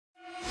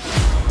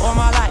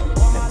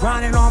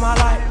grinding all my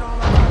life.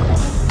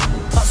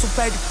 Hustle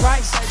paid the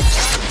price.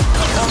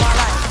 All my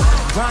life,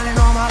 grinding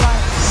all my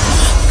life.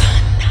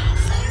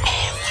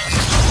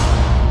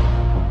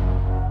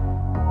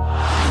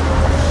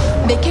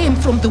 They came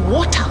from the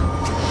water.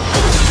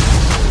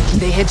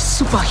 They had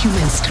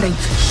superhuman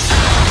strength.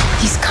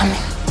 He's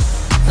coming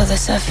for the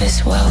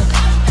surface world.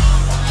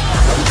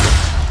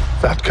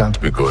 That can't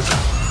be good.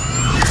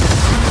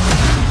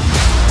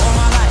 All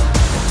my life,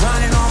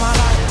 grinding all my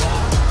life.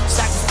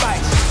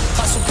 Sacrifice,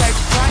 hustle paid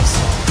the price.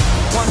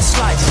 One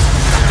slice,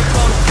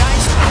 roll the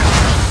dice.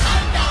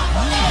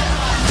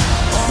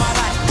 All my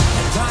life,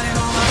 grinding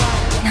all my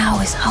life.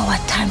 Now is our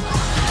time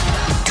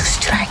to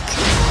strike.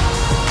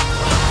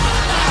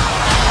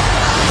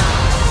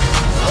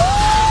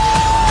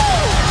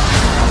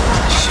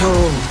 Show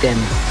them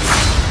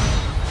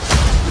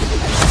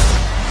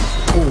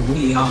who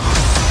we are.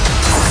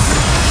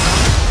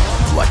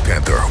 Black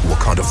Panther,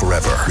 Wakanda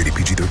Forever. Rated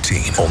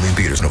PG-13. Only in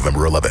theaters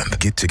November 11th.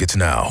 Get tickets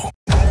now.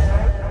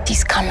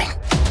 He's coming.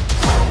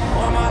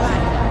 All my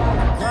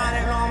life,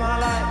 grinding all my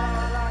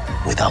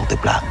life. Without the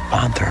Black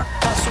Panther,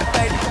 Hustle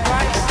paid the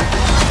price.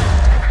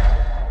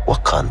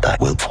 Wakanda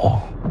will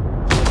fall.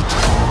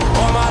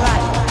 All my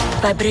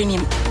life,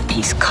 Vibranium,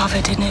 he's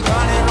covered in it.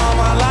 grinding all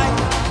my life.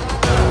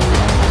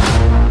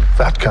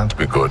 That can't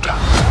be good.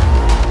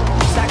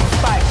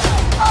 Sacrifice.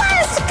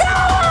 Let's go!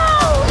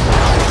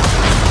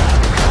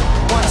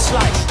 One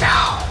slice.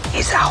 Now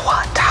is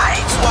our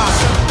time. Swap.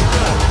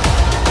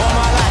 All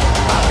my life.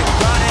 I've been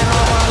grinding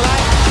all my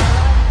life.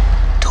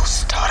 To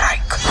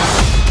strike.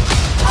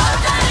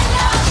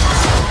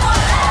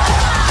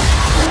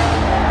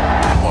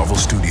 Marvel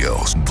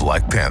Studios,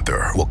 Black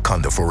Panther,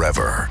 Wakanda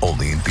Forever.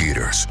 Only in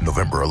theaters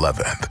November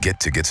 11th.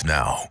 Get tickets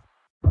now.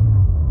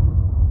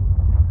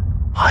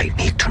 I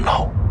need to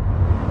know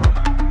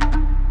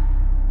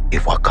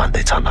if Wakanda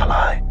is an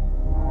ally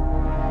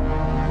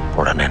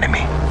or an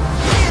enemy.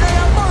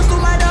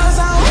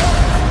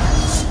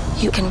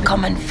 You can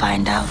come and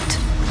find out.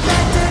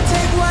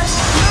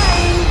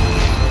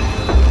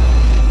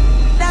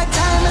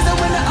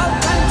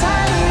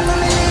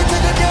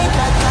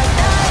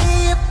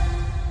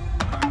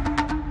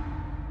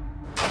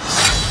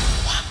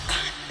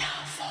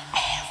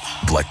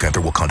 Black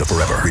Panther, Wakanda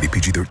Forever. Rated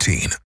PG-13.